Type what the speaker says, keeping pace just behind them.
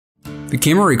The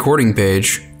camera recording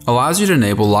page allows you to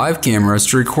enable live cameras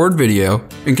to record video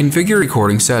and configure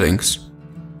recording settings.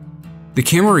 The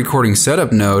camera recording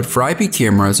setup node for IP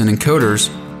cameras and encoders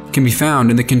can be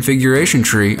found in the configuration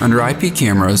tree under IP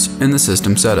cameras in the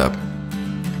system setup.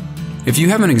 If you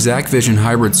have an exacqVision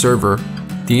hybrid server,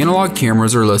 the analog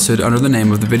cameras are listed under the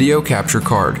name of the video capture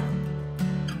card.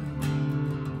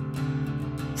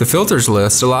 The filters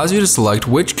list allows you to select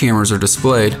which cameras are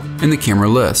displayed in the camera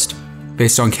list,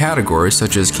 based on categories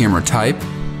such as camera type,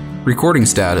 recording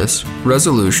status,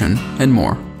 resolution, and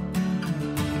more.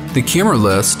 The camera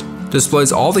list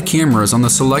displays all the cameras on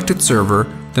the selected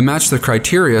server that match the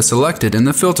criteria selected in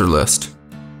the filter list.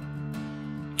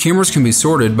 Cameras can be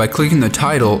sorted by clicking the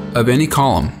title of any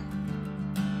column.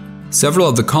 Several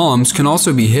of the columns can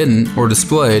also be hidden or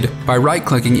displayed by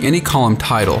right-clicking any column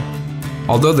title,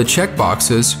 although the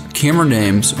checkboxes, camera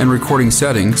names, and recording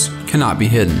settings cannot be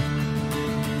hidden.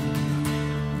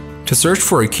 To search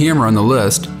for a camera on the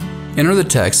list, enter the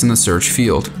text in the search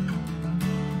field.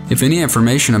 If any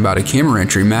information about a camera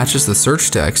entry matches the search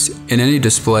text in any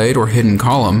displayed or hidden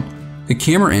column, the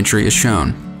camera entry is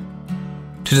shown.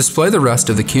 To display the rest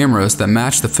of the cameras that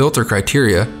match the filter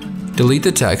criteria, delete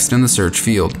the text in the search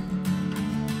field.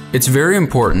 It's very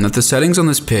important that the settings on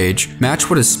this page match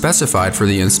what is specified for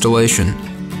the installation.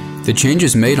 The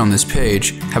changes made on this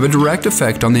page have a direct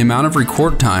effect on the amount of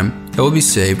record time that will be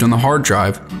saved on the hard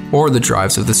drive or the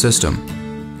drives of the system.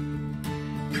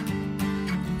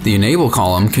 The Enable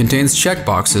column contains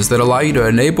checkboxes that allow you to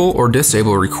enable or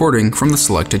disable recording from the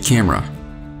selected camera.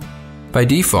 By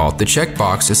default, the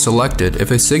checkbox is selected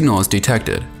if a signal is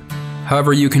detected.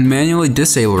 However, you can manually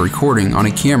disable recording on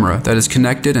a camera that is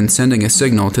connected and sending a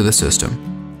signal to the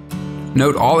system.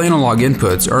 Note all analog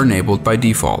inputs are enabled by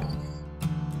default.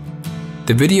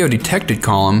 The Video Detected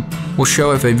column will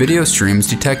show if a video stream is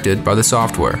detected by the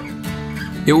software.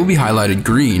 It will be highlighted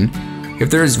green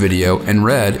if there is video and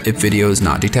red if video is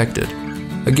not detected.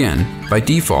 Again, by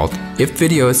default, if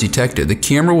video is detected, the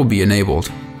camera will be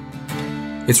enabled.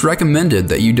 It's recommended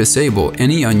that you disable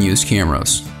any unused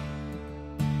cameras.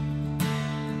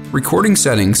 Recording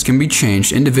settings can be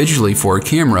changed individually for a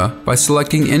camera by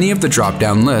selecting any of the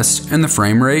drop-down lists in the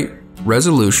frame rate,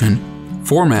 resolution,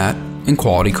 format, and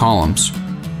quality columns.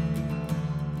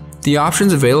 The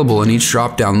options available in each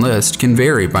drop-down list can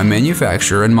vary by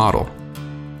manufacturer and model.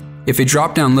 If a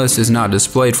drop-down list is not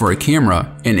displayed for a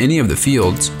camera in any of the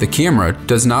fields, the camera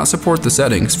does not support the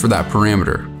settings for that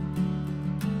parameter.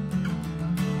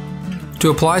 To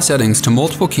apply settings to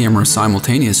multiple cameras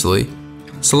simultaneously,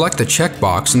 select the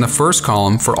checkbox in the first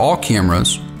column for all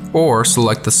cameras or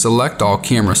select the Select All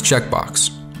Cameras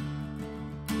checkbox.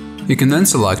 You can then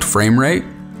select frame rate,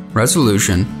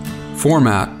 resolution,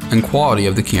 format, and quality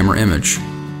of the camera image.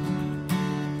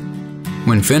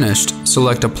 When finished,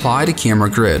 select Apply to Camera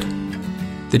Grid.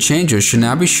 The changes should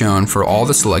now be shown for all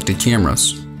the selected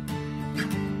cameras.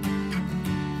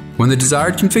 When the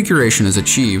desired configuration is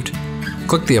achieved,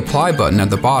 click the Apply button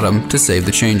at the bottom to save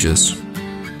the changes.